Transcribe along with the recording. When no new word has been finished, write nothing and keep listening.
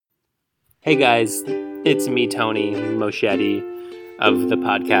Hey guys, it's me, Tony Moschetti of the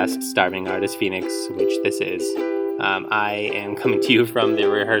podcast Starving Artist Phoenix, which this is. I am coming to you from the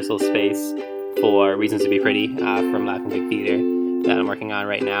rehearsal space for Reasons to Be Pretty from Laughing Big Theater that I'm working on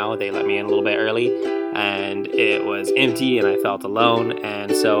right now. They let me in a little bit early and it was empty and I felt alone,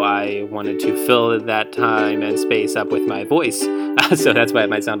 and so I wanted to fill that time and space up with my voice. So that's why it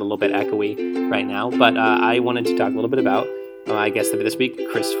might sound a little bit echoey right now, but I wanted to talk a little bit about my guest this week,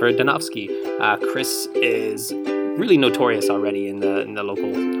 Christopher Danowski. Chris is really notorious already in the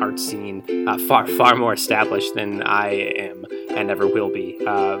local art scene, far more established than I am and ever will be.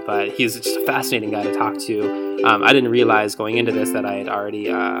 But he's just a fascinating guy to talk to. I didn't realize going into this that I had already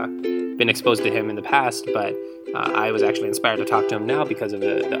been exposed to him in the past, but I was actually inspired to talk to him now because of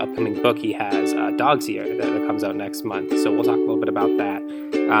the upcoming book he has, Dog's Ear, that comes out next month. So we'll talk a little bit about that.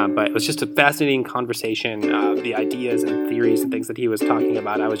 But it was just a fascinating conversation. The ideas and theories and things that he was talking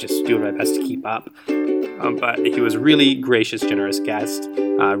about, I was just doing my best to keep up. But he was really gracious, generous guest,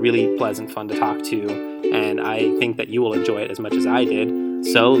 really pleasant, fun to talk to, and I think that you will enjoy it as much as I did.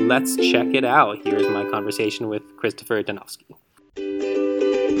 So let's check it out. Here's my conversation with Christopher Danowski.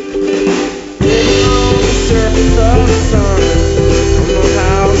 Surface of the sun. Don't know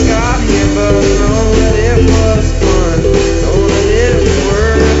how it got here, but I know that it was fun. Know that it was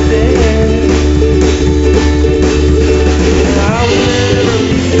worth it. I would never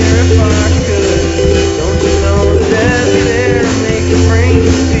be there if I could. Don't you know the desert air make your brain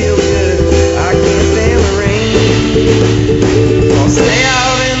feel good? I can't stand the rain. I'll stay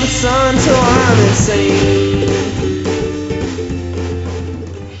out in the sun till I'm insane.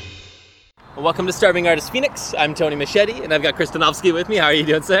 Welcome to Starving Artist Phoenix. I'm Tony Moschetti, and I've got Chris Danowski with me. How are you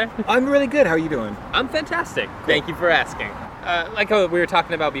doing, sir? I'm really good. How are you doing? I'm fantastic. Cool. Thank you for asking. Like how we were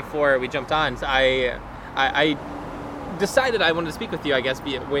talking about before we jumped on, I decided I wanted to speak with you, I guess,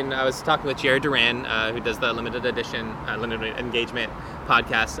 when I was talking with Jared Duran, who does the limited edition, limited engagement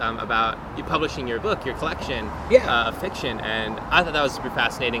podcast about you publishing your book, your collection of fiction, and I thought that was super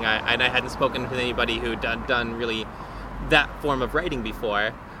fascinating. I hadn't spoken with anybody who had done really that form of writing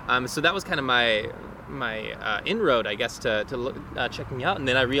before. So that was kind of my inroad, I guess, to look, checking you out. And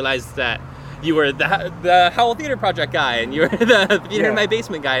then I realized that you were the Howell Theater Project guy, and you were the Theater in My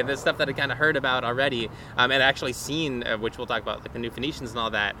Basement guy, the stuff that I kind of heard about already, and actually seen, which we'll talk about, like the New Phoenicians and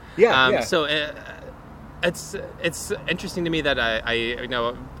all that. So it's interesting to me that I you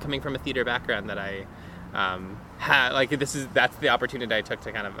know, coming from a theater background, that I that's the opportunity I took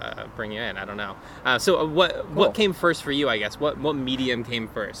to kind of bring you in. I don't know. So what came first for you, I guess? What medium came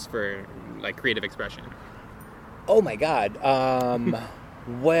first for like creative expression? Oh my God.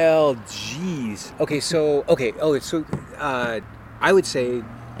 Well, geez. I would say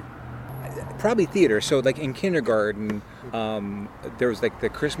probably theater. So like in kindergarten, there was like the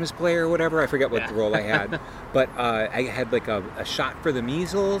Christmas play or whatever. I forget what role I had, but I had like a shot for the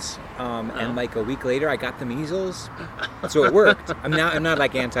measles, and like a week later I got the measles, so it worked. I'm not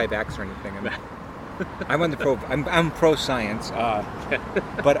like anti-vax or anything. I'm pro science,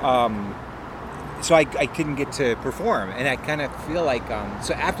 but so I couldn't get to perform, and I kind of feel like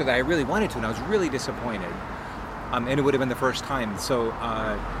so after that I really wanted to, and I was really disappointed, and it would have been the first time. So.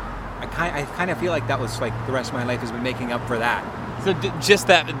 I kind of feel like that was like the rest of my life has been making up for that. So just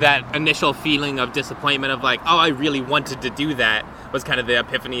that initial feeling of disappointment of like, oh, I really wanted to do that, was kind of the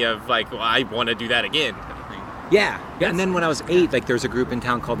epiphany of like, well, I want to do that again. Kind of thing. Yeah. And then when I was 8, like there was a group in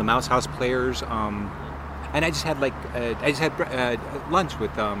town called the Mouse House Players, and I just had lunch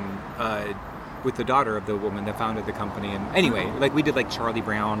with the daughter of the woman that founded the company. And anyway, like we did like Charlie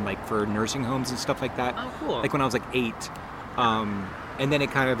Brown, like for nursing homes and stuff like that. Oh, cool. Like when I was like 8. And then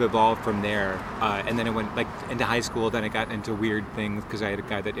it kind of evolved from there, and then it went like into high school. Then I got into weird things because I had a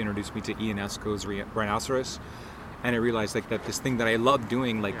guy that introduced me to Ian Esco's Rhinoceros, and I realized like that this thing that I loved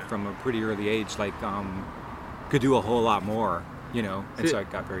doing like from a pretty early age like could do a whole lot more, you know. And so I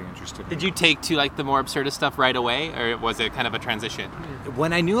got very interested. Did you take to like the more absurdist stuff right away, or was it kind of a transition?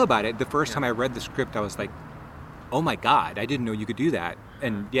 When I knew about it, the first time I read the script, I was like, "Oh my God, I didn't know you could do that!"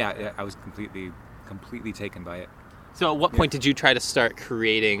 And yeah, I was completely taken by it. So at what point did you try to start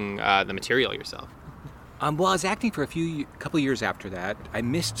creating the material yourself? Well, I was acting for a couple years after that. I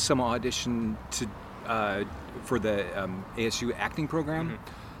missed some audition for the ASU acting program.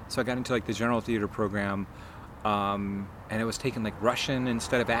 Mm-hmm. So I got into like the general theater program, and I was taking like Russian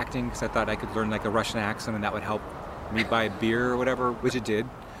instead of acting because I thought I could learn like a Russian accent and that would help me buy beer or whatever, which it did.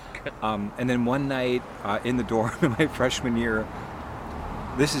 And then one night in the dorm in my freshman year,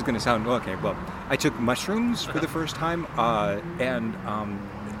 this is going to sound okay. Well, I took mushrooms for the first time, and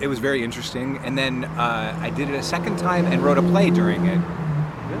it was very interesting. And then I did it a second time and wrote a play during it.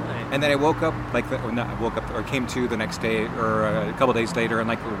 Really? And then I woke up, came to the next day or a couple days later and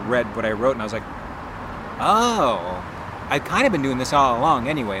like read what I wrote, and I was like, oh, I've kind of been doing this all along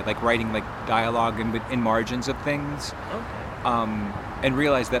anyway, like writing like dialogue in margins of things. Okay. And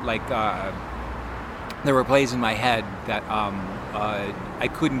realized that like there were plays in my head that I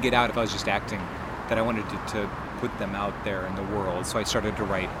couldn't get out if I was just acting, that I wanted to put them out there in the world. So I started to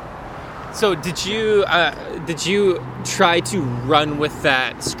write. So did you try to run with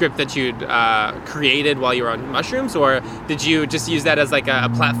that script that you'd created while you were on mushrooms, or did you just use that as like a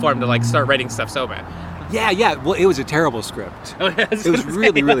platform to like start writing stuff sober? Yeah. Well, it was a terrible script. It was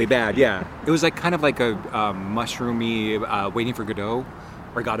really bad. Yeah, it was like kind of like a mushroomy Waiting for Godot,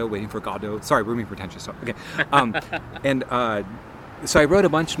 or Godot Waiting for Godot. Sorry, we're being pretentious. Okay, and so I wrote a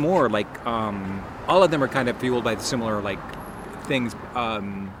bunch more. Like all of them are kind of fueled by similar like things.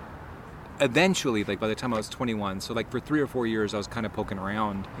 Eventually, like by the time I was 21, so like for 3 or 4 years, I was kind of poking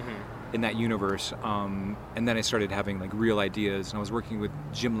around in that universe, and then I started having like real ideas. And I was working with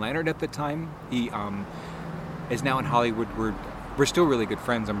Jim Leonard at the time. He is now in Hollywood. We're still really good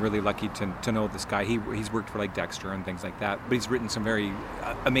friends. I'm really lucky to know this guy. He's worked for like Dexter and things like that. But he's written some very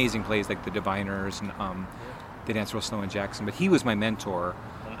amazing plays like The Diviners and They Dance Real Slow in Jackson. But he was my mentor.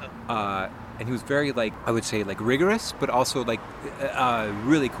 And he was very, like, I would say, like, rigorous, but also, like,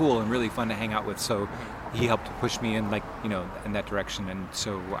 really cool and really fun to hang out with. So he helped push me in, like, you know, in that direction. And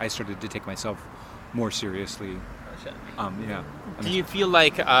so I started to take myself more seriously. Yeah. Do you feel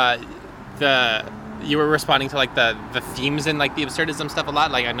like you were responding to, like, the themes and, like, the absurdism stuff a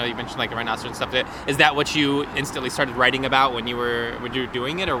lot? Like, I know you mentioned, like, rhinoceros and stuff. Is that what you instantly started writing about when you were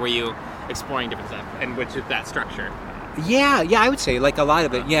doing it, or were you exploring different stuff? And which is that structure? Yeah, I would say like a lot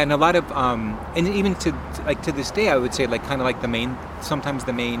of it. Yeah, and a lot of and even to this day, I would say like kind of like the main.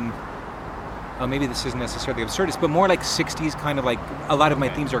 Maybe this isn't necessarily absurdist, but more like 60s kind of like a lot of my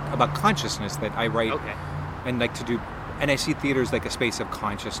themes are about consciousness that I write and like to do. And I see theater as like a space of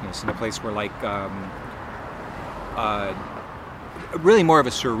consciousness and a place where like really more of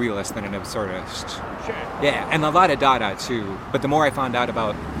a surrealist than an absurdist. Sure. Yeah, and a lot of Dada too. But the more I found out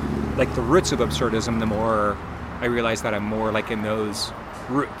about like the roots of absurdism, the more I realized that I'm more like in those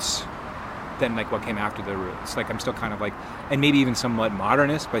roots than like what came after the roots. Like I'm still kind of like, and maybe even somewhat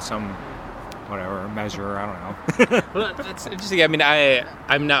modernist by some whatever measure. I don't know. Well, that's interesting. I mean,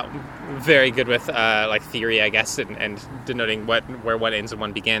 I'm not very good with like theory, I guess, and denoting where one ends and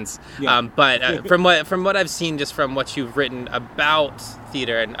one begins. Yeah. But from what I've seen, just from what you've written about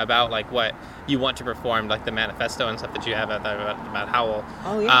theater and about like what you want to perform, like the manifesto and stuff that you have about Howell.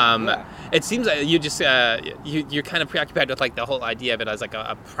 Oh yeah. It seems like you just you're kind of preoccupied with like the whole idea of it as like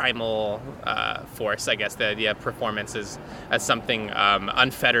a primal force. I guess the idea of performance as something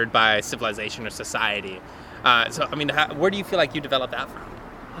unfettered by civilization or society. So I mean, where do you feel like you developed that from?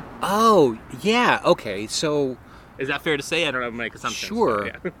 Oh yeah. Okay. So is that fair to say? I don't know. Make assumptions. Sure.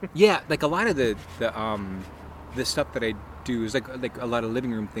 Yeah. Yeah. Like a lot of the stuff that I do is like a lot of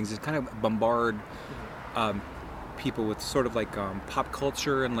living room things is kind of bombard people with sort of like pop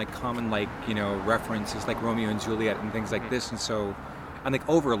culture and like common like, you know, references like Romeo and Juliet and things like this. And so I'm like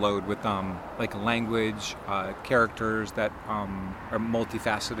overload with like language, characters that are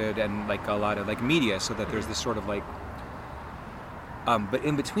multifaceted, and like a lot of like media, so that there's this sort of like but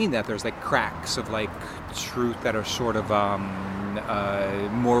in between that there's like cracks of like truth that are sort of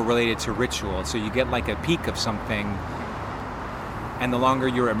more related to ritual. So you get like a peak of something, and the longer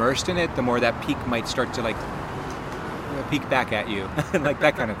you're immersed in it, the more that peak might start to like peek back at you, like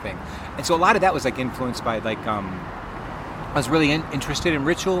that kind of thing. And so a lot of that was like influenced by like I was really interested in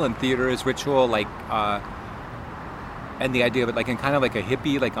ritual and theater as ritual, like and the idea of it like in kind of like a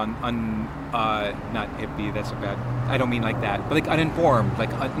hippie, like not hippie, that's a bad, I don't mean like that, but like uninformed,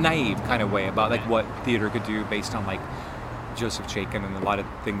 like a naive kind of way about like what theater could do based on like Joseph Chaikin and a lot of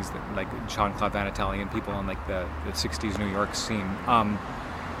things that like Jean-Claude Van Italian people in like the 60s New York scene.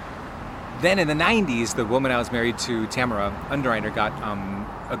 Then in the 90s, the woman I was married to, Tamara Underreiner, got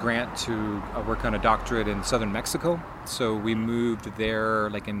a grant to work on a doctorate in southern Mexico. So we moved there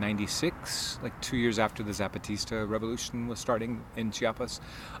like in 96, like 2 years after the Zapatista revolution was starting in Chiapas.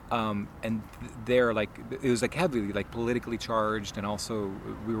 And there, like, it was like heavily like politically charged, and also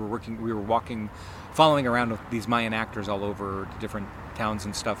we were walking, following around with these Mayan actors all over the different towns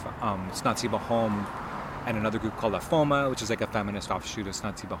and stuff. Snatzi Bahom and another group called La Foma, which is like a feminist offshoot of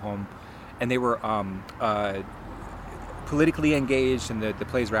Snatzi Bahom. And they were politically engaged, and the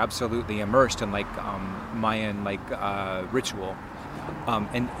plays were absolutely immersed in like Mayan like ritual,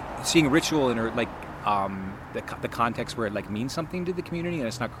 and seeing ritual in like the context where it like means something to the community, and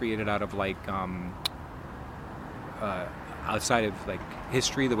it's not created out of like outside of like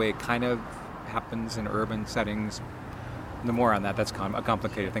history, the way it kind of happens in urban settings. The more on that, that's a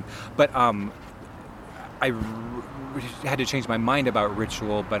complicated thing. But had to change my mind about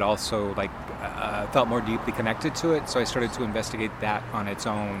ritual, but also like felt more deeply connected to it. So I started to investigate that on its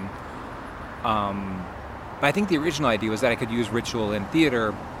own. But I think the original idea was that I could use ritual in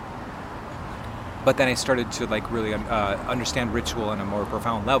theater. But then I started to like really understand ritual on a more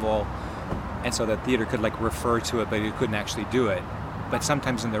profound level, and so that theater could like refer to it, but it couldn't actually do it. But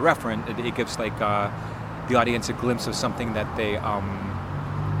sometimes in the referent, it gives like the audience a glimpse of something that they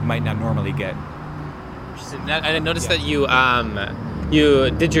might not normally get. I noticed that you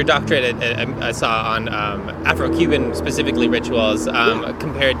did your doctorate I saw on Afro-Cuban specifically rituals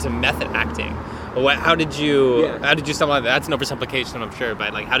compared to method acting. How did you stumble on that? That's an oversimplification, I'm sure,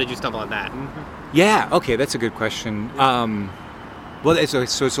 but like how did you stumble on that? Yeah, okay, that's a good question. Well, it's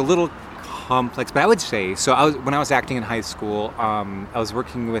a little complex, but I would say when I was acting in high school, I was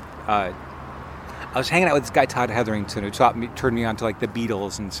working with. I was hanging out with this guy, Todd Hetherington, who turned me on to like the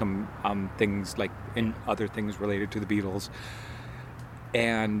Beatles and some things like in other things related to the Beatles.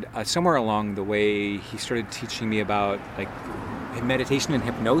 And somewhere along the way, he started teaching me about like meditation and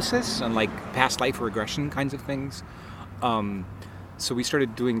hypnosis and like past life regression kinds of things. So we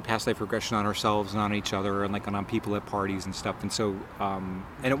started doing past life regression on ourselves and on each other and like on people at parties and stuff. And so, and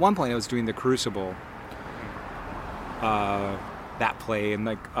at one point I was doing The Crucible, that play, and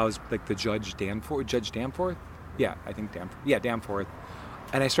like I was like the Judge Danforth? Yeah, I think Danforth. Yeah, Danforth.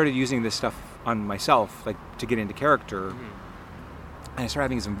 And I started using this stuff on myself, like to get into character. And I started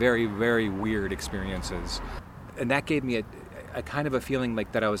having some very, very weird experiences. And that gave me a kind of a feeling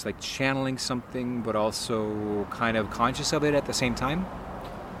like that I was like channeling something, but also kind of conscious of it at the same time.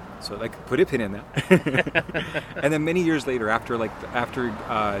 So like put a pin in that. And then many years later, after the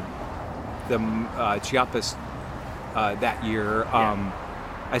Chiapas that year,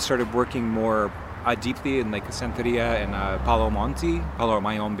 I started working more deeply in like Santeria and Palo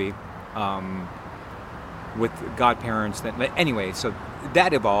Mayombe, with godparents. Anyway, so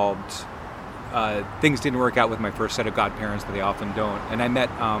that evolved. Things didn't work out with my first set of godparents, but they often don't. And I met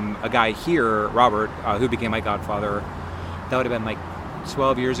a guy here, Robert, who became my godfather. That would have been like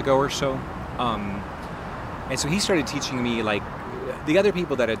 12 years ago or so. And so he started teaching me, like, the other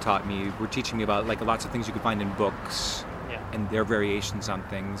people that had taught me were teaching me about like lots of things you could find in books and their variations on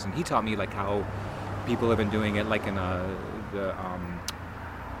things. And he taught me like how people have been doing it like in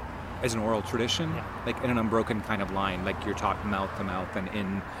as an oral tradition, like in an unbroken kind of line, like you're taught mouth to mouth and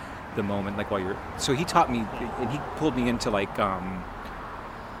in the moment, like while you're. So he taught me, and he pulled me into like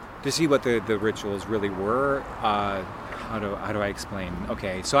to see what the rituals really were. How do I explain?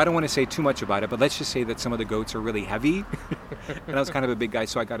 Okay, so I don't want to say too much about it, but let's just say that some of the goats are really heavy, and I was kind of a big guy,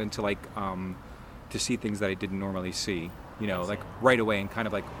 so I got into like to see things that I didn't normally see, you know, like right away, and kind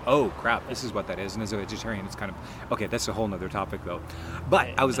of like, oh crap, this is what that is. And as a vegetarian, it's kind of okay. That's a whole nother topic though. But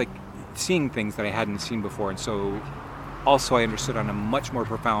I was like seeing things that I hadn't seen before, and so also I understood on a much more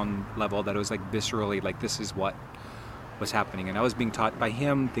profound level that it was like viscerally, like this is what was happening, and I was being taught by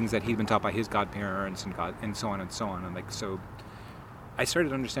him things that he'd been taught by his godparents and so on and so on. And like, so I started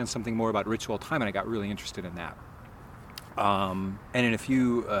to understand something more about ritual time, and I got really interested in that. And in a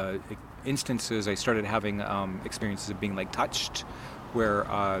few instances, I started having experiences of being like touched, where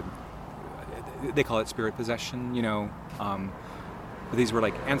they call it spirit possession, you know. But these were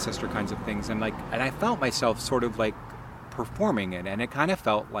like ancestor kinds of things, and I felt myself sort of like performing it, and it kind of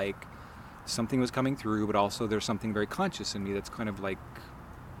felt like something was coming through, but also there's something very conscious in me that's kind of like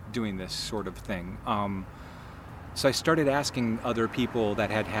doing this sort of thing. So I started asking other people that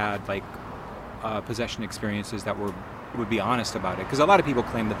had like possession experiences that would be honest about it, because a lot of people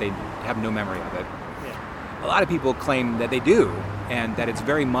claim that they have no memory of it. A lot of people claim that they do, and that it's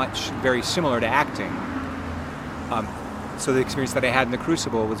very similar to acting. So the experience that I had in The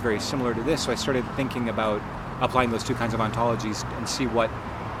Crucible was very similar to this, so I started thinking about applying those two kinds of ontologies and see what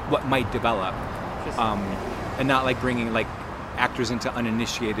might develop, and not like bringing like actors into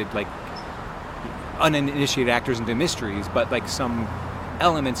uninitiated actors into mysteries, but like some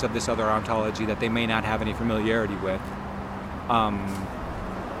elements of this other ontology that they may not have any familiarity with,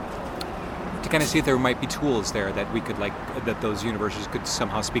 to kind of see if there might be tools there that we could that those universes could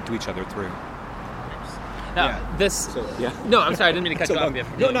somehow speak to each other through. Now, No, I'm sorry, I didn't mean to cut you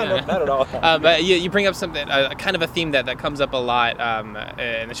off. No, not at all. But you bring up something, kind of a theme that comes up a lot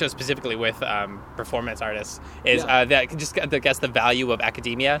in the show, specifically with performance artists, is that just, I guess, the value of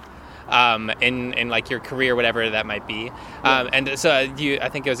academia. in like your career, whatever that might be. And so I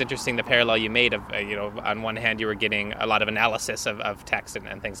think it was interesting the parallel you made of, on one hand you were getting a lot of analysis of text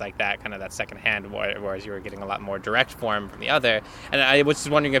and things like that, kind of that second hand, whereas you were getting a lot more direct form from the other. And I was just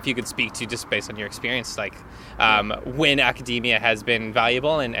wondering if you could speak to, just based on your experience, like when academia has been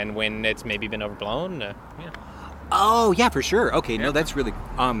valuable and when it's maybe been overblown. Oh, yeah, for sure. Okay, no, that's really...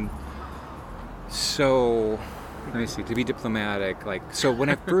 So, let me see, to be diplomatic, so when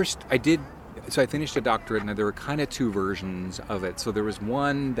I finished a doctorate, and there were kind of two versions of it. So there was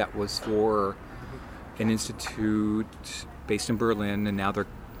one that was for an institute based in Berlin, and now they're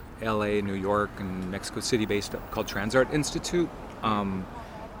LA, New York, and Mexico City based, called Transart Institute. And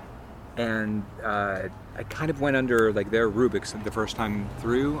I kind of went under their rubrics the first time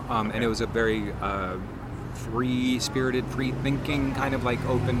through, and it was a very free-spirited, free-thinking, kind of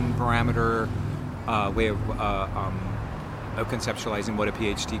open parameter way of conceptualizing what a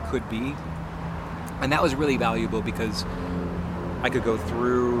PhD could be. And that was really valuable because I could go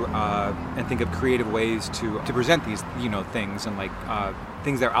through and think of creative ways to present these things, and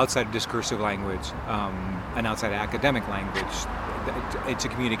things that are outside of discursive language and outside of academic language to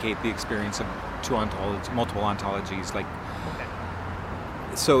communicate the experience of multiple ontologies.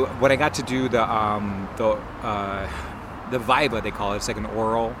 So when I got to do the Viva, they call it, it's like an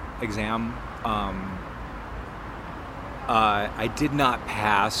oral exam. I did not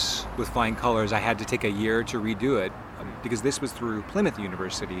pass with flying colors. I had to take a year to redo it because this was through Plymouth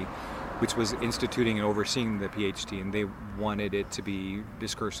University, which was instituting and overseeing the PhD, and they wanted it to be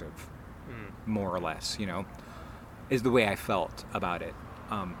discursive, more or less, is the way I felt about it.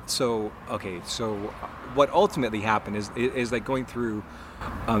 So what ultimately happened is going through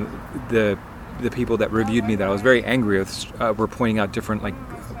the people that reviewed me that I was very angry with were pointing out different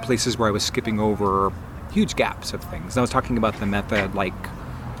places where I was skipping over huge gaps of things. And I was talking about the method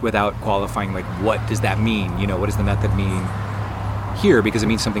without qualifying what does that mean? What does the method mean here? Because it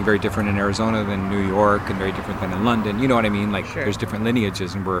means something very different in Arizona than New York, and very different than in London. You know what I mean? Sure. There's different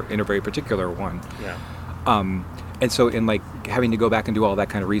lineages, and we're in a very particular one. Yeah. And so in having to go back and do all that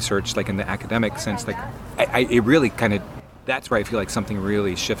kind of research, in the academic sense, it really kind of, that's where I feel something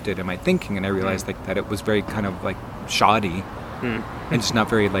really shifted in my thinking, and I realized that it was very kind of shoddy and just not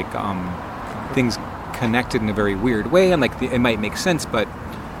very things connected in a very weird way, and it might make sense, but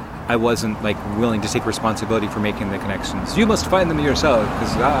I wasn't willing to take responsibility for making the connections. You must find them yourself,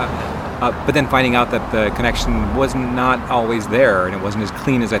 but then finding out that the connection was not always there, and it wasn't as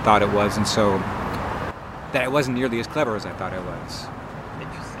clean as I thought it was, and so that I wasn't nearly as clever as I thought I was.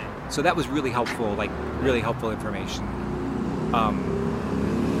 Interesting. So that was really helpful, really helpful information.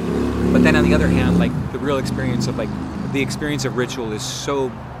 But then on the other hand, the real experience of the experience of ritual is so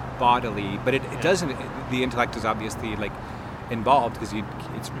bodily, but it doesn't. The intellect is obviously involved because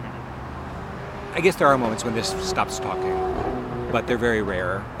it's. I guess there are moments when this stops talking, but they're very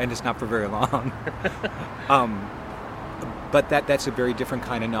rare, and it's not for very long. But that's a very different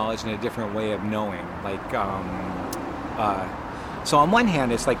kind of knowledge and a different way of knowing. So on one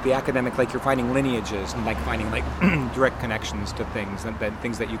hand, it's the academic, you're finding lineages and finding direct connections to things and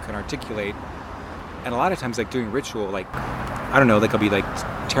things that you can articulate. And a lot of times, doing ritual, I don't know, I'll be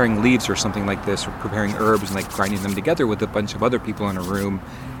tearing leaves or something like this, or preparing herbs and grinding them together with a bunch of other people in a room,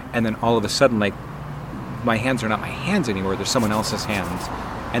 and then all of a sudden, my hands are not my hands anymore; they're someone else's hands.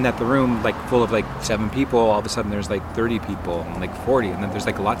 And that the room, full of 7 people, all of a sudden there's 30 people and 40, and then there's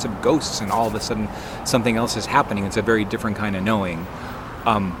lots of ghosts, and all of a sudden something else is happening. It's a very different kind of knowing,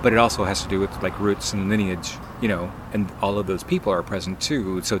 but it also has to do with roots and lineage, and all of those people are present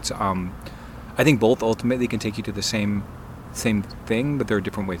too. So it's I think both ultimately can take you to the same thing, but there are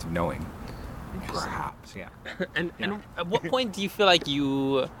different ways of knowing. Perhaps, yeah. And at what point do you feel like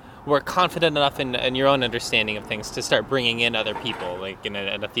you were confident enough in your own understanding of things to start bringing in other people, in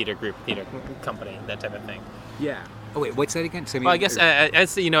a theater group, theater company, that type of thing? Yeah. Oh wait, what's that again? Well, I guess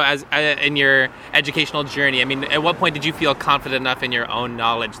as in your educational journey, I mean, at what point did you feel confident enough in your own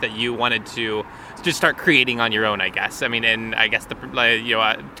knowledge that you wanted to just start creating on your own? I guess. I mean, and I guess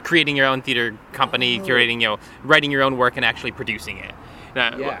creating your own theater company, curating, writing your own work and actually producing it.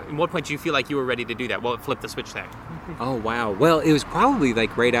 At what point do you feel like you were ready to do that? Well, flip the switch there. Oh wow! Well, it was probably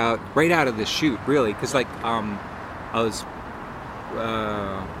right out of the chute, really, because I was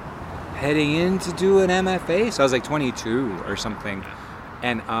heading in to do an MFA, so I was 22 or something,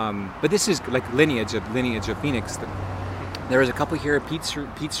 and but this is lineage of Phoenix. There was a couple here, Pete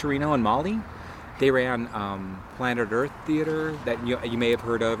Serino and Molly. They ran Planet Earth Theater that you may have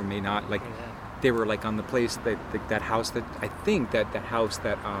heard of or may not. They were on the place that house that I think that house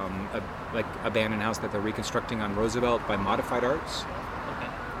that abandoned house that they're reconstructing on Roosevelt by Modified Arts.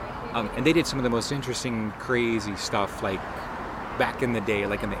 And they did some of the most interesting, crazy stuff, like back in the day,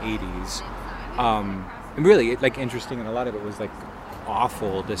 like in the 80s. And really, like, interesting, and a lot of it was like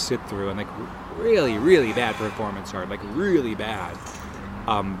awful to sit through, and like really, really bad performance art, like really bad.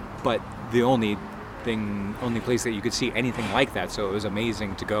 But the only place that you could see anything like that, so it was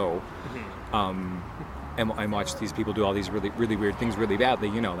amazing to go. And watch these people do all these really, really weird things really badly,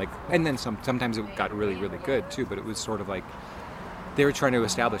 like, and then sometimes it got really, really good too, but it was sort of like they were trying to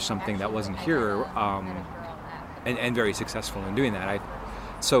establish something that wasn't here, and very successful in doing that.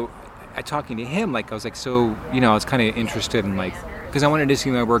 Talking to him, like, I was like, so, I was kind of interested in, like, because I wanted to see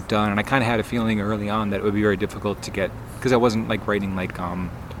my work done, and I kind of had a feeling early on that it would be very difficult to get, because I wasn't, like, writing, like,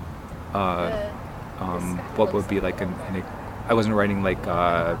 what would be, like, I wasn't writing, like,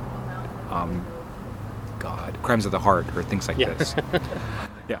 Crimes of the Heart or things like this.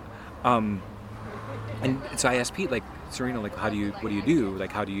 Yeah. And so I asked Pete, like, Serena, like, what do you do?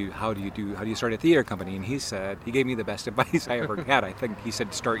 Like, how do you start a theater company? And he gave me the best advice I ever had. I think he said,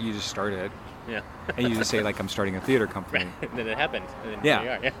 you just start it. Yeah. And you just say, like, I'm starting a theater company. Right. And then it happened. And then yeah.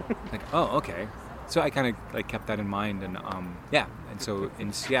 Here you are. Yeah. Like, oh, okay. So I kind of, like, kept that in mind, and yeah. And so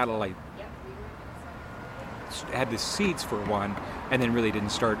in Seattle, I had the seats for one, and then really didn't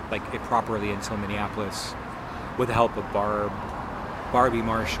start, like, it properly until Minneapolis, with the help of Barbie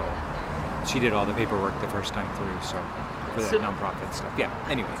Marshall. She did all the paperwork the first time through, so for that nonprofit stuff. Yeah.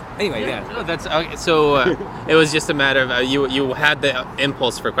 Anyway, yeah. No, that's okay. So it was just a matter of you had the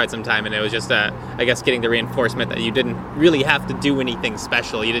impulse for quite some time, and it was just I guess getting the reinforcement that you didn't really have to do anything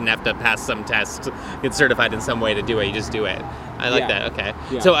special. You didn't have to pass some test, get certified in some way to do it. You just do it. I like that. Okay.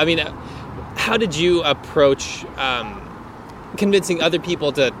 Yeah. So I mean, how did you approach convincing other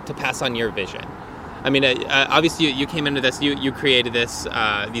people to pass on your vision? I mean, obviously you came into this, you created this,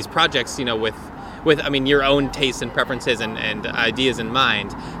 these projects, with I mean, your own tastes and preferences and ideas in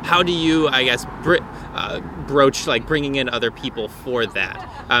mind. How do you, I guess, broach, like, bringing in other people for that?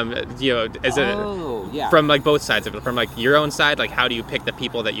 From, like, both sides of it, from, like, your own side, like, how do you pick the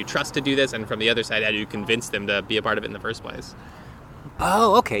people that you trust to do this? And from the other side, how do you convince them to be a part of it in the first place?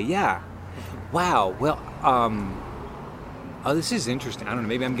 Oh, okay. Yeah. Wow. Well, oh, this is interesting. I don't know.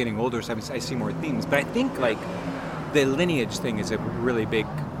 Maybe I'm getting older, so I see more themes. But I think, like, the lineage thing is a really big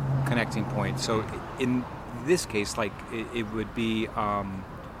connecting point. So in this case, like, it would be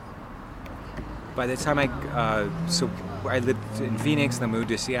by the time I lived in Phoenix, then moved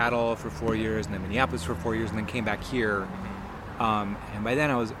to Seattle for 4 years, and then Minneapolis for 4 years, and then came back here. And by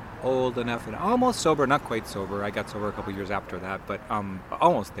then I was old enough and almost sober, not quite sober. I got sober a couple years after that, but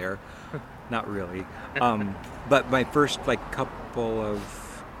almost there. Not really. But my first, like, couple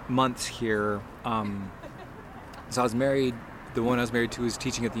of months here, so I was married. The one I was married to was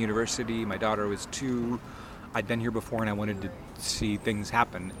teaching at the university. My daughter was 2. I'd been here before, and I wanted to see things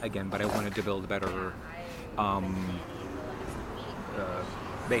happen again, but I wanted to build a better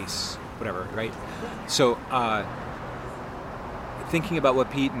base, whatever, right? So thinking about what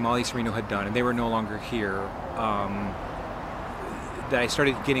Pete and Molly Sereno had done, and they were no longer here, that I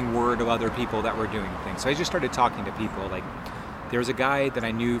started getting word of other people that were doing things. So I just started talking to people. Like, there was a guy that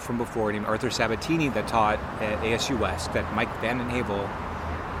I knew from before named Arthur Sabatini that taught at ASU West, that Mike Van den Havel,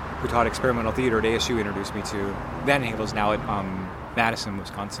 who taught experimental theater at ASU, introduced me to. Van den Havel's now at Madison,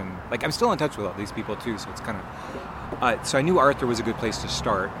 Wisconsin. Like, I'm still in touch with all these people too, so it's kind of... so I knew Arthur was a good place to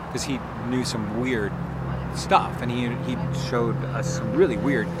start, because he knew some weird stuff, and he showed us some really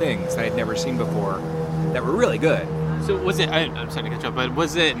weird things that I'd never seen before that were really good. So was it, I'm sorry to catch up, but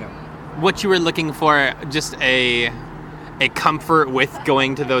was it what you were looking for, just a comfort with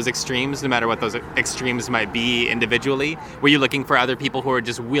going to those extremes, no matter what those extremes might be individually? Were you looking for other people who are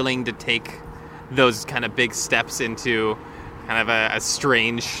just willing to take those kind of big steps into kind of a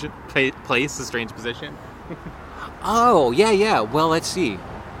strange place, a strange position? Oh, yeah. Well, let's see.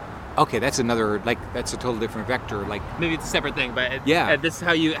 Okay, that's a total different vector. Like, maybe it's a separate thing, but yeah, this is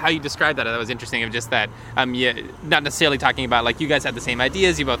how you described that. That was interesting. Of just that, not necessarily talking about, like, you guys had the same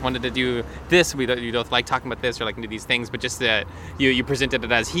ideas. You both wanted to do this. You both like talking about this or like to do these things, but just that you presented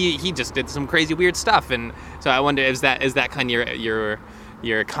it as he just did some crazy weird stuff. And so I wonder, is that kind of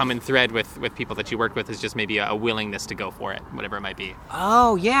your common thread with people that you worked with, is just maybe a willingness to go for it, whatever it might be?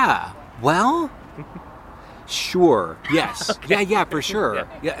 Oh yeah. Well. Sure. Yes. Okay. Yeah, for sure.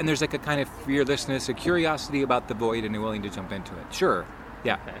 Yeah, and there's like a kind of fearlessness, a curiosity about the void, and a willing to jump into it. Sure.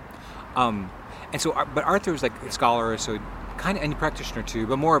 Yeah. Okay. And so, but Arthur was like a scholar, so kind of, and a practitioner too,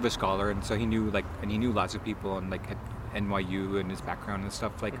 but more of a scholar, and so he knew lots of people, and like at NYU and his background and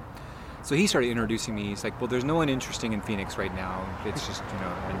stuff. Like, so he started introducing me. He's like, well, there's no one interesting in Phoenix right now. It's just,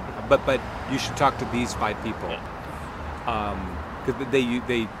 but you should talk to these 5 people. because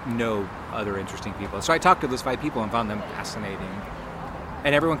they know other interesting people. So I talked to those 5 people and found them fascinating.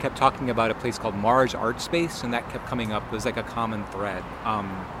 And everyone kept talking about a place called Mars Art Space, and that kept coming up. It was like a common thread,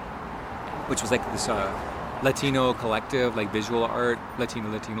 which was like this Latino collective, like visual art, Latino,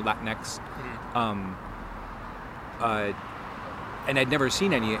 Latinx. And I'd never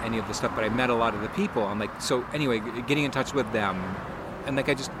seen any of the stuff, but I met a lot of the people. I'm like, so anyway, getting in touch with them, and like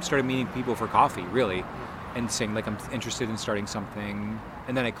I just started meeting people for coffee, really, and saying like I'm interested in starting something.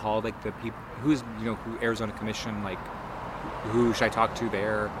 And then I called like the people who Arizona Commission, like who should I talk to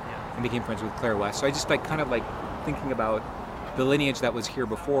there, and became friends with Claire West. So I just like kind of like thinking about the lineage that was here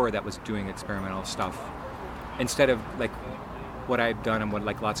before that was doing experimental stuff, instead of like what I've done and what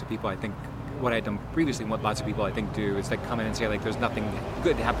like lots of people I think. What I'd done previously and what lots of people I think do is like come in and say like there's nothing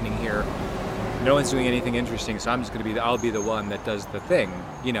good happening here, no one's doing anything interesting, so I'm just going to I'll be the one that does the thing,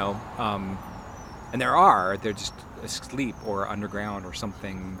 and they're just asleep or underground or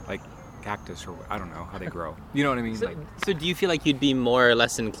something, like cactus or I don't know how they grow, you know what I mean? So do you feel like you'd be more or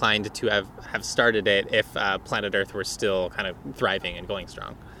less inclined to have started it if planet Earth were still kind of thriving and going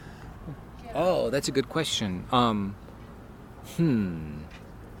strong? Oh, that's a good question.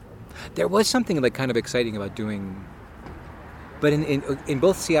 There was something like kind of exciting about doing, but in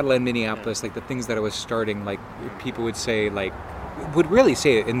both Seattle and Minneapolis, like the things that I was starting, like people would really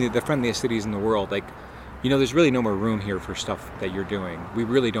say it in the friendliest cities in the world, like, there's really no more room here for stuff that you're doing. We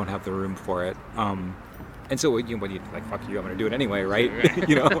really don't have the room for it. And so when you like, fuck you, I'm going to do it anyway, right?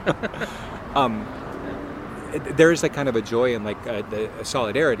 There is like kind of a joy and like a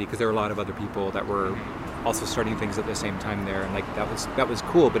solidarity, because there were a lot of other people that were also starting things at the same time there, and like that was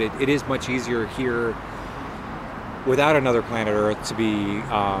cool. But it is much easier here without another planet Earth to be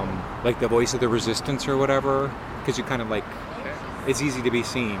like the voice of the resistance or whatever, because you kind of like it's easy to be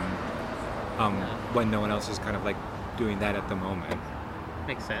seen when no one else is kind of like doing that at the moment.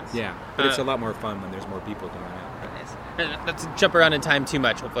 Makes sense. Yeah, but it's a lot more fun when there's more people doing it. Not to jump around in time too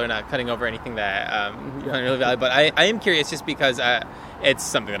much. Hopefully we're not cutting over anything that you find really valuable. But I am curious, just because it's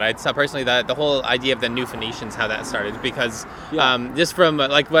something that I saw personally, that the whole idea of the New Phoenicians, how that started. Because just from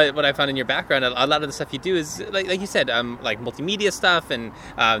like what I found in your background, a lot of the stuff you do is like you said, like multimedia stuff and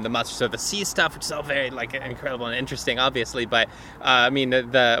the Monsters of the Sea stuff, which is all very like incredible and interesting, obviously. But I mean,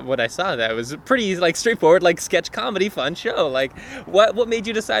 what I saw that was pretty like straightforward, like sketch comedy, fun show. Like what made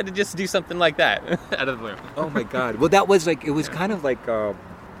you decide to just do something like that out of the blue? Oh my God! Well, that was like, it was kind of like I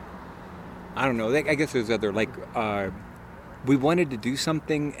don't know. I guess there's other like we wanted to do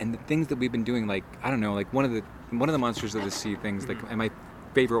something, and the things that we've been doing, like I don't know, like one of the Monsters of the Sea things, like, and my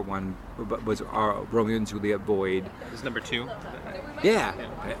favorite one was Romeo and Juliet Void. This is number 2. Yeah.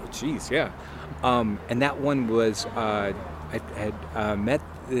 Jeez, yeah. And that one was I had met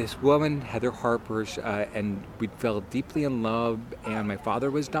this woman, Heather Harper, and we fell deeply in love, and my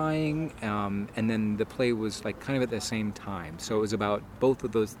father was dying, and then the play was like kind of at the same time. So it was about both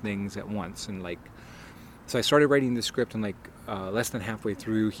of those things at once, and like, so I started writing the script, and like less than halfway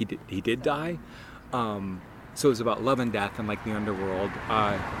through, he did die. So it was about love and death and like the underworld,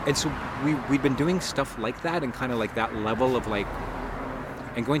 and so we'd been doing stuff like that, and kind of like that level of like,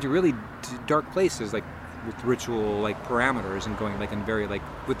 and going to really dark places, like with ritual like parameters, and going like in very like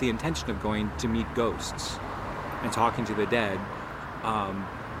with the intention of going to meet ghosts and talking to the dead.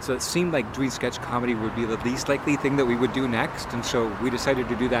 So it seemed like doing sketch comedy would be the least likely thing that we would do next, and so we decided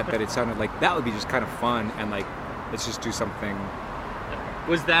to do that. That it sounded like that would be just kind of fun, and like let's just do something.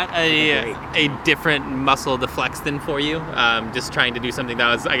 Was that a different muscle to flex than for you? Just trying to do something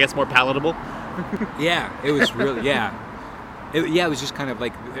that was, I guess, more palatable? Yeah, it was really, yeah. It was just kind of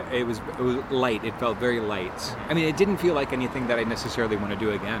like, it was light. It felt very light. I mean, it didn't feel like anything that I necessarily want to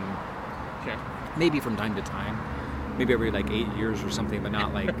do again. Sure. Maybe from time to time. Maybe every like 8 years or something, but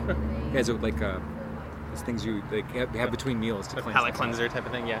not like, as a, like those things you like have between meals to cleanse. Palate cleanser type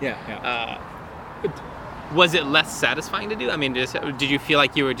of thing, yeah. Yeah. Was it less satisfying to do? I mean, did you feel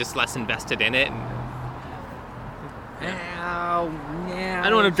like you were just less invested in it? Yeah. I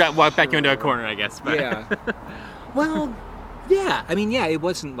don't want to walk back you into a corner, I guess. But. Yeah. Well, yeah. I mean, yeah, it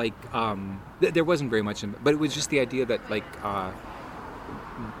wasn't like, there wasn't very much, but it was just the idea that like,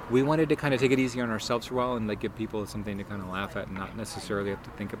 we wanted to kind of take it easy on ourselves for a while and like give people something to kind of laugh at and not necessarily have to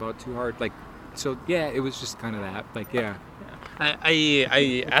think about too hard. Like, so yeah, it was just kind of that. Like, yeah.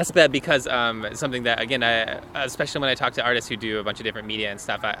 I ask that because something that, again, especially when I talk to artists who do a bunch of different media and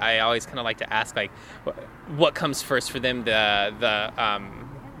stuff, I always kind of like to ask, like, what comes first for them, the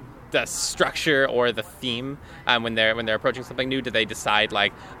the structure or the theme when they're approaching something new? Do they decide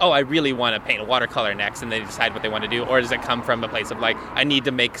like, oh, I really want to paint a watercolor next, and they decide what they want to do, or does it come from a place of like, I need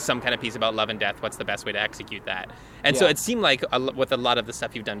to make some kind of piece about love and death? What's the best way to execute that? And so it seemed like with a lot of the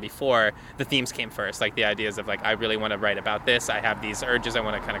stuff you've done before, the themes came first, like the ideas of like, I really want to write about this. I have these urges. I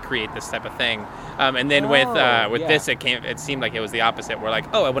want to kind of create this type of thing. And then with this, it seemed like it was the opposite. We're like,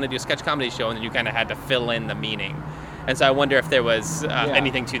 oh, I want to do a sketch comedy show, and then you kind of had to fill in the meaning. And so I wonder if there was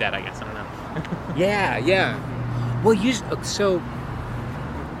anything to that, I guess. I don't know. Yeah. Well,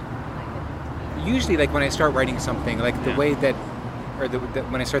 usually, like when I start writing something, like the way that,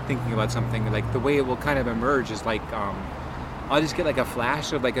 when I start thinking about something, like the way it will kind of emerge is like, I'll just get like a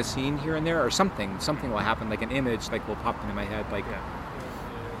flash of like a scene here and there, or something will happen, like an image like will pop into my head, like,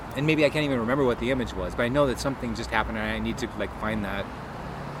 and maybe I can't even remember what the image was, but I know that something just happened and I need to like find that.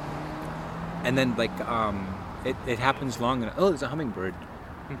 And then like, it happens long enough. Oh, there's a hummingbird.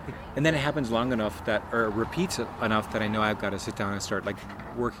 And then it happens long enough or repeats enough that I know I've got to sit down and start like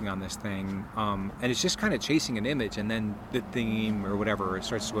working on this thing. And it's just kind of chasing an image, and then the theme or whatever, it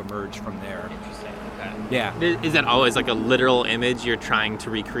starts to emerge from there. Interesting. Okay. Yeah. Is that always like a literal image you're trying to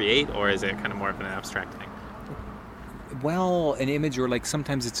recreate, or is it kind of more of an abstract thing? Well, an image, or like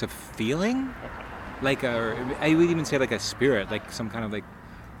sometimes it's a feeling, like I would even say like a spirit, like some kind of like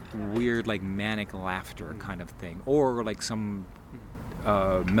weird like manic laughter kind of thing, or like some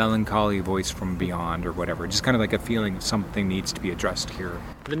melancholy voice from beyond or whatever, just kind of like a feeling something needs to be addressed here.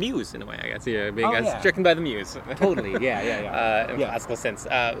 The muse, in a way, I guess. Yeah, being stricken by the muse. Totally. Yeah. In classical sense.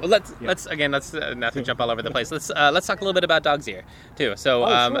 Let's not to jump all over the place. Let's talk a little bit about Dog's Ear too. So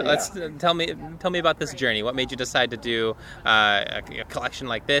tell me about this journey. What made you decide to do a collection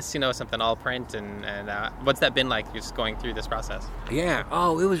like this? Something all print, and what's that been like? Just going through this process. Yeah.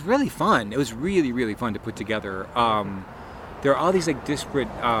 Oh, it was really fun. It was really, really fun to put together. There are all these like disparate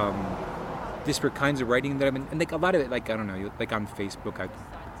kinds of writing that I've been, and like a lot of it, like I don't know, like on Facebook,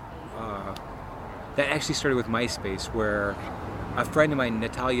 that actually started with MySpace, where a friend of mine,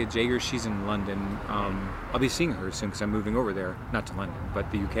 Natalia Jager, she's in London. I'll be seeing her soon because I'm moving over there, not to London,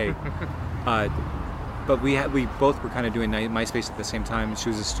 but the UK. But we both were kind of doing MySpace at the same time. She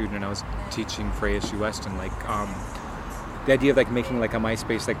was a student, and I was teaching for ASU West, and like the idea of like making like a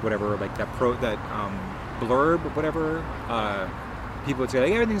MySpace, like whatever, like that blurb, whatever, people would say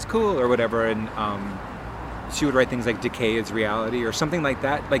like everything's cool or whatever, and she would write things like decay is reality or something like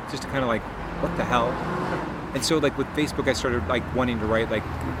that, like just to kind of like, what the hell? And so like with Facebook, I started like wanting to write like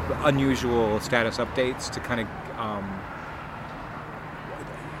unusual status updates to kind of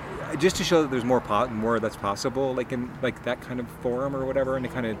just to show that there's more that's possible, like in like that kind of forum or whatever, and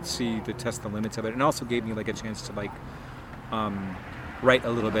to kind of to test the limits of it, and also gave me like a chance to like write a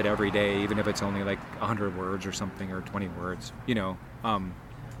little bit every day, even if it's only like 100 words or something, or 20 words,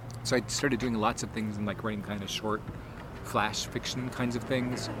 So I started doing lots of things and like writing kind of short flash fiction kinds of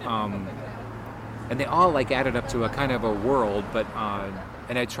things. And they all like added up to a kind of a world, but,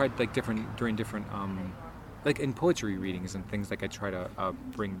 and I tried like during different, like in poetry readings and things, like I try to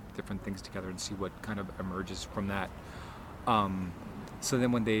bring different things together and see what kind of emerges from that. So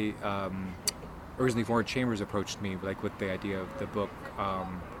then when they, originally Foreign Chambers approached me like with the idea of the book,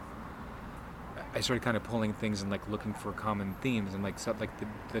 I started kind of pulling things and like looking for common themes, and like so, like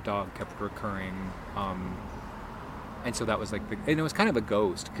the dog kept recurring, and so that was like and it was kind of a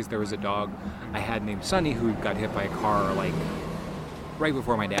ghost, because there was a dog I had named Sunny who got hit by a car like right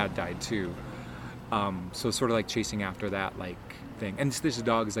before my dad died too, so sort of like chasing after that like thing. And this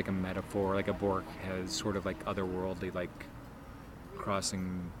dog is like a metaphor, like a Bork has sort of like otherworldly like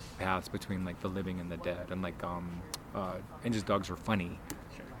crossing paths between like the living and the dead, and like and just dogs are funny.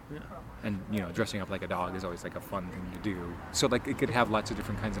 Sure. Yeah. And dressing up like a dog is always like a fun thing to do, so like it could have lots of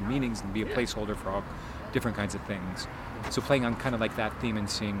different kinds of meanings and be a placeholder for all different kinds of things. So playing on kind of like that theme and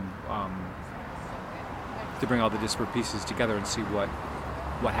seeing to bring all the disparate pieces together and see what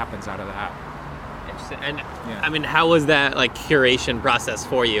happens out of that. Interesting. And I mean, how was that like curation process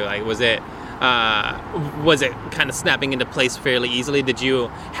for you? Like, was it kind of snapping into place fairly easily? Did you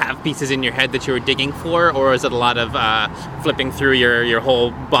have pieces in your head that you were digging for, or was it a lot of flipping through your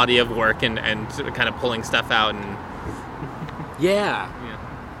whole body of work and kind of pulling stuff out? And yeah.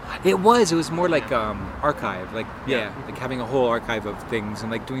 It was more like archive, like like having a whole archive of things,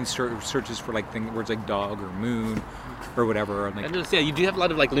 and like doing searches for like words like dog or moon or whatever. And like, you do have a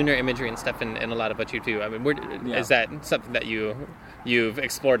lot of like lunar imagery and stuff in a lot of what you do. I mean, is that something that you've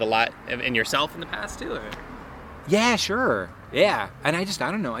explored a lot in yourself in the past too? Or? Yeah, sure. Yeah, and I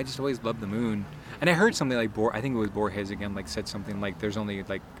don't know. I just always loved the moon. And I heard something like I think it was Borges again, like said something like there's only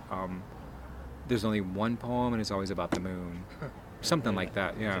one poem and it's always about the moon. something like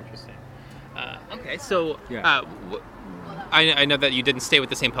that. Yeah. Interesting. Okay, so Yeah. I know that you didn't stay with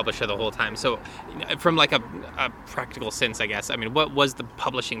the same publisher the whole time. So, from like a practical sense, I guess. I mean, what was the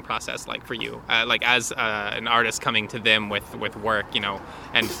publishing process like for you? Like as an artist coming to them with work,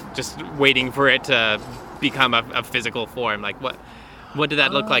 and just waiting for it to become a physical form. Like what did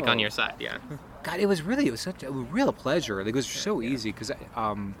that look like on your side? Yeah. God, it was such a real pleasure. Like, it was so easy because,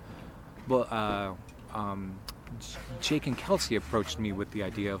 Jake and Kelsey approached me with the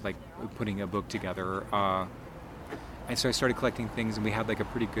idea of like putting a book together, and so I started collecting things, and we had like a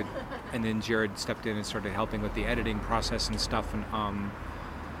pretty good. And then Jared stepped in and started helping with the editing process and stuff, and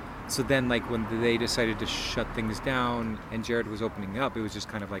so then like when they decided to shut things down, and Jared was opening up, it was just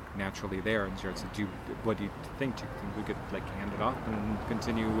kind of like naturally there. And Jared said, "What do you think? Do you think we could like hand it off and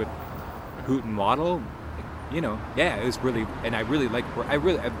continue with Hoot and Waddle?" Yeah, it was really, and I really like.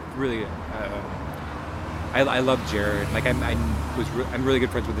 I love Jared. Like I'm really good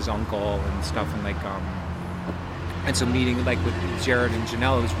friends with his uncle and stuff, and like and so meeting like with Jared and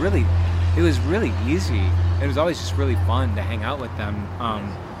Janelle, it was really easy. It was always just really fun to hang out with them.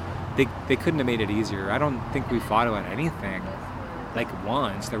 They couldn't have made it easier. I don't think we fought about anything. Like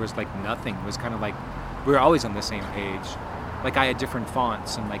once there was like nothing. It was kind of like we were always on the same page. Like I had different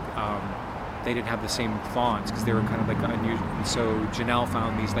fonts, and like they didn't have the same fonts because they were kind of like unusual. And so Janelle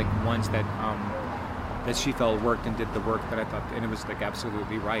found these like ones that she felt worked and did the work that I thought, and it was like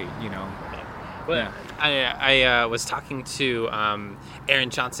absolutely right, Well, yeah. I was talking to Aaron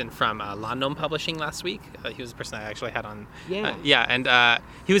Johnson from Lawn Gnome Publishing last week. He was the person I actually had on. Yeah. And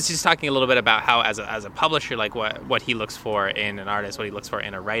he was just talking a little bit about how, as a publisher, like what he looks for in an artist, what he looks for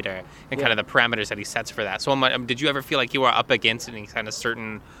in a writer, and kind of the parameters that he sets for that. So, did you ever feel like you were up against any kind of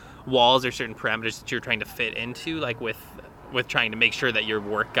certain walls or certain parameters that you're trying to fit into, like with trying to make sure that your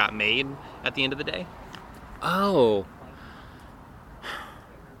work got made at the end of the day? Oh.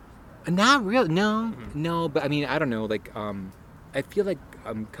 Not really. No. But I mean, I don't know. Like, I feel like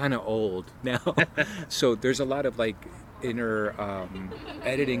I'm kind of old now, so there's a lot of like inner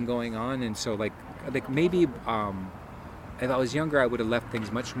editing going on, and so like maybe if I was younger, I would have left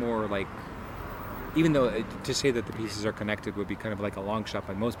things much more like. Even though to say that the pieces are connected would be kind of like a long shot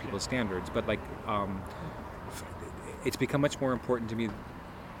by most people's standards, but like it's become much more important to me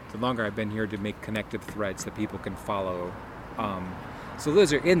the longer I've been here to make connected threads that people can follow. So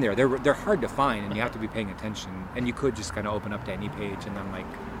those are in there. They're hard to find, and you have to be paying attention. And you could just kind of open up to any page and then like,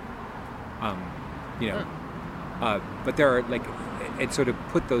 but there are like, and so to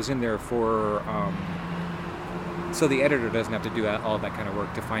put those in there for, so the editor doesn't have to do all that kind of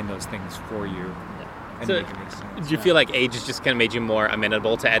work to find those things for you. And So, make it make sense. do you feel like age has just kind of made you more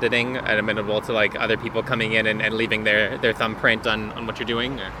amenable to editing and amenable to like other people coming in and leaving their thumbprint on what you're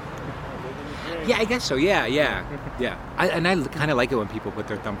doing? Or? Yeah, I guess so. Yeah. I kind of like it when people put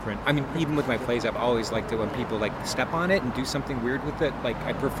their thumbprint. I mean, even with my plays, I've always liked it when people like step on it and do something weird with it. Like,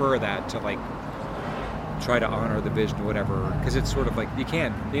 I prefer that to like try to honor the vision or whatever, because it's sort of like you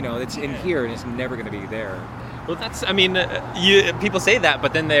can't, it's in here and it's never going to be there. Well, people say that,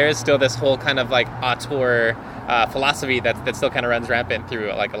 but then there is still this whole kind of like auteur philosophy that still kind of runs rampant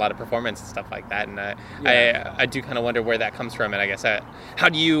through like a lot of performance and stuff like that. And I do kind of wonder where that comes from. And I guess how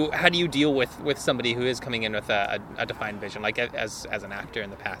do you deal with somebody who is coming in with a defined vision, like as an actor in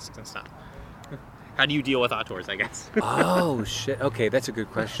the past and stuff? How do you deal with auteurs, I guess? Oh shit. Okay, that's a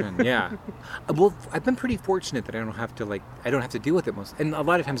good question. Yeah. Well, I've been pretty fortunate that I don't have to deal with it most. And a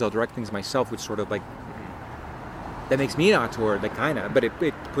lot of times I'll direct things myself, which sort of like that makes me an auteur, like kind of, but it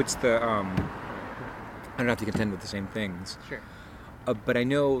puts the I don't have to contend with the same things. Sure. But I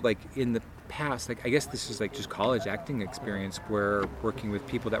know, like in the past, like I guess this is like just college acting experience, where working with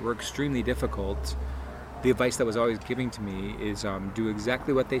people that were extremely difficult. The advice that was always given to me is do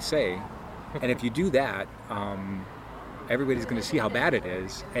exactly what they say. And if you do that, everybody's going to see how bad it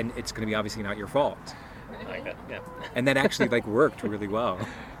is, and it's going to be obviously not your fault. I like that. Yeah. And that actually like worked really well.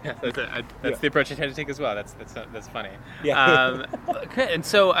 Yeah, that's the approach I try to take as well. That's funny. Yeah. Okay, and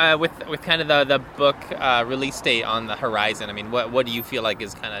so with kind of the book release date on the horizon, I mean, what do you feel like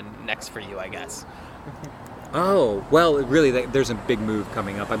is kind of next for you, I guess? Oh, well, really, there's a big move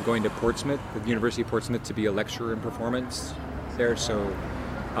coming up. I'm going to Portsmouth, the University of Portsmouth, to be a lecturer in performance there. So,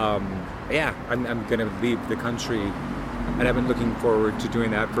 I'm going to leave the country, and I've been looking forward to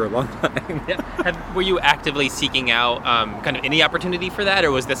doing that for a long time. Yeah. Were you actively seeking out kind of any opportunity for that,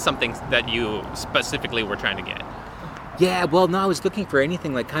 or was this something that you specifically were trying to get? Yeah, well, no, I was looking for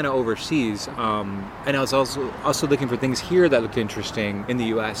anything like kind of overseas, and I was also looking for things here that looked interesting in the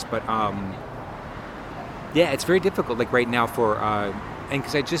U.S., but yeah, it's very difficult, like right now for and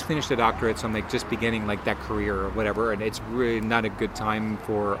because I just finished a doctorate, so I'm like just beginning like that career or whatever, and it's really not a good time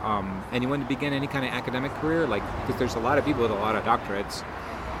for anyone to begin any kind of academic career, like because there's a lot of people with a lot of doctorates,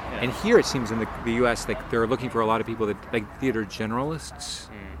 and here it seems in the U.S. like they're looking for a lot of people that like theater generalists,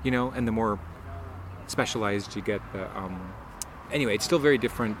 you know, and the more specialized you get, the anyway, it's still very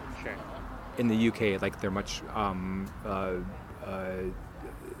different. Sure. In the UK, like they're much.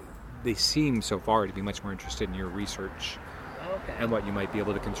 They seem so far to be much more interested in your research and what you might be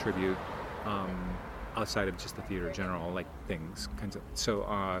able to contribute outside of just the theater general, like things kinds of.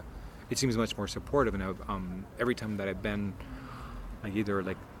 So it seems much more supportive, and every time that I've been, like either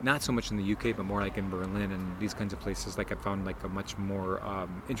like not so much in the UK, but more like in Berlin and these kinds of places, like I found like a much more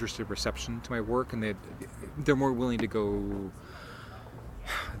interested reception to my work, and they're more willing to go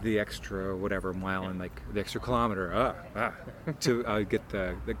the extra whatever mile and like the extra kilometer to get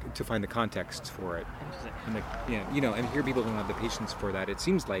to find the context for it, and like and here people don't have the patience for that, it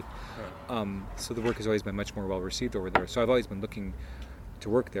seems like. So the work has always been much more well received over there, so I've always been looking to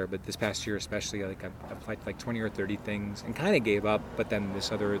work there, but this past year especially, like I applied to like 20 or 30 things and kind of gave up, but then this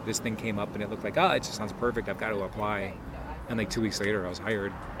thing came up and it looked like, it just sounds perfect, I've got to apply, and like 2 weeks later I was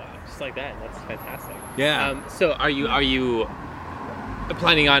hired. Wow, just like that. That's fantastic. Yeah. So are you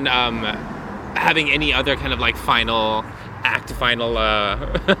planning on having any other kind of like final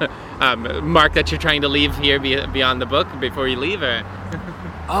mark that you're trying to leave here beyond the book before you leave, or?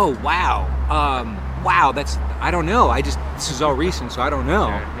 Oh wow. Wow, I don't know. This is all recent, so I don't know.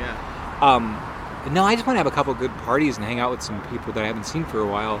 Sure, yeah. No, I just want to have a couple good parties and hang out with some people that I haven't seen for a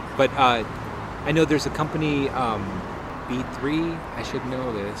while. But I know there's a company, B3. I should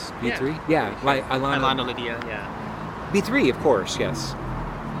know this. B3? Yeah. Ilana Lydia, yeah. B3, of course, yes.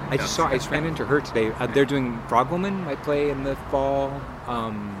 I just ran into her today. They're doing Frogwoman, I play in the fall.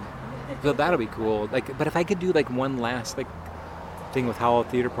 So that'll be cool. Like, but if I could do like one last like thing with Howell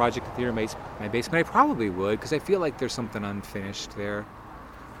Theater Project at Theater My Basement, I probably would, because I feel like there's something unfinished there.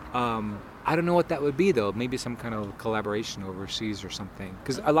 I don't know what that would be though. Maybe some kind of collaboration overseas or something,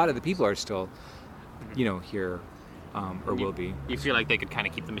 because a lot of the people are still, here, or will be. You feel like they could kind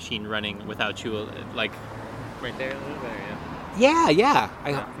of keep the machine running without you, like right there a little bit, Yeah.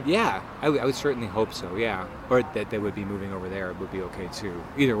 I would certainly hope so. Yeah, or that they would be moving over there would be okay too.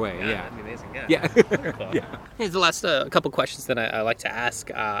 Either way, yeah. That'd be amazing. Yeah. Wonderful. Yeah. Here's the last couple questions that I like to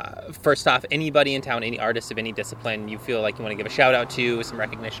ask. First off, anybody in town, any artist of any discipline you feel like you want to give a shout out to, some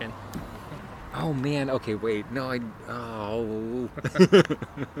recognition? Oh man. Okay. Wait. No.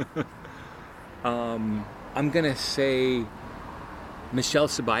 I'm gonna say Michelle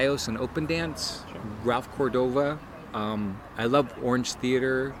Ceballos in Open Dance, sure. Ralph Cordova. I love Orange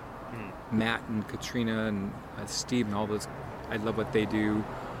Theater, Matt and Katrina and Steve and all those. I love what they do.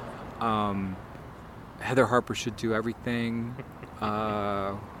 Heather Harper should do everything.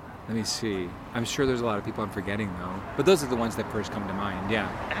 Let me see. I'm sure there's a lot of people I'm forgetting though, but those are the ones that first come to mind. Yeah.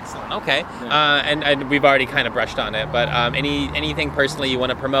 Excellent. Okay. Yeah. And we've already kind of brushed on it, but anything personally you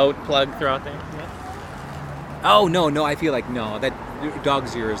want to promote, plug, throw out there? Yeah. Oh no! I feel like no. That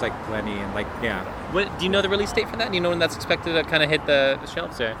Dog's Ear is like plenty, and like yeah. What do you know the release date for that? Do you know when that's expected to kind of hit the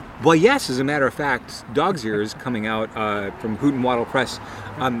shelves there? Well, yes. As a matter of fact, Dog's Ear is coming out from Hoot and Waddle Press.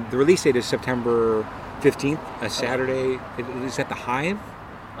 The release date is September 15th, a Saturday. It is at the Hive.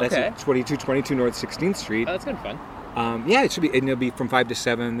 That's at 2222 North 16th Street. Oh, that's good fun. Yeah, it should be. And it'll be from 5 to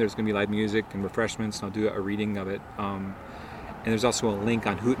 7. There's going to be live music and refreshments, and I'll do a reading of it. And there's also a link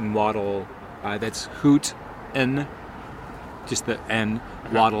on Hoot and Waddle. That's Hoot N, just the N,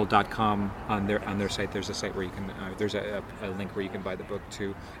 waddle.com on their site. There's a site where you can there's a link where you can buy the book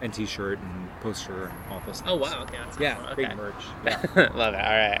too, and T-shirt and poster and all those things. Oh wow, okay, yeah, great merch. Yeah. Love it. All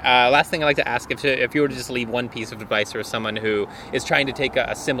right. Last thing I'd like to ask, if you were to just leave one piece of advice for someone who is trying to take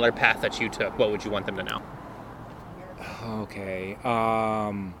a similar path that you took, what would you want them to know? Okay.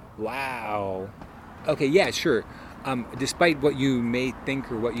 Wow. Okay. Yeah. Sure. Despite what you may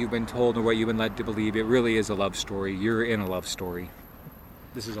think or what you've been told or what you've been led to believe, it really is a love story. You're in a love story.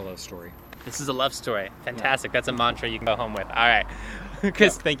 This is a love story. This is a love story. Fantastic. Yeah. That's a mantra you can go home with. All right.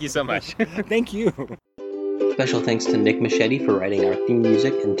 Chris, thank you so much. Thank you. Special thanks to Nick Machete for writing our theme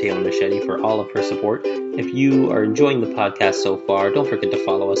music and Taylor Machete for all of her support. If you are enjoying the podcast so far, don't forget to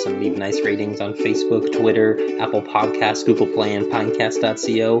follow us and leave nice ratings on Facebook, Twitter, Apple Podcasts, Google Play, and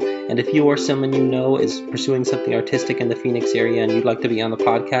Pinecast.co. And if you or someone you know is pursuing something artistic in the Phoenix area and you'd like to be on the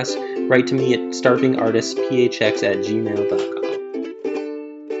podcast, write to me at starvingartistphx@gmail.com.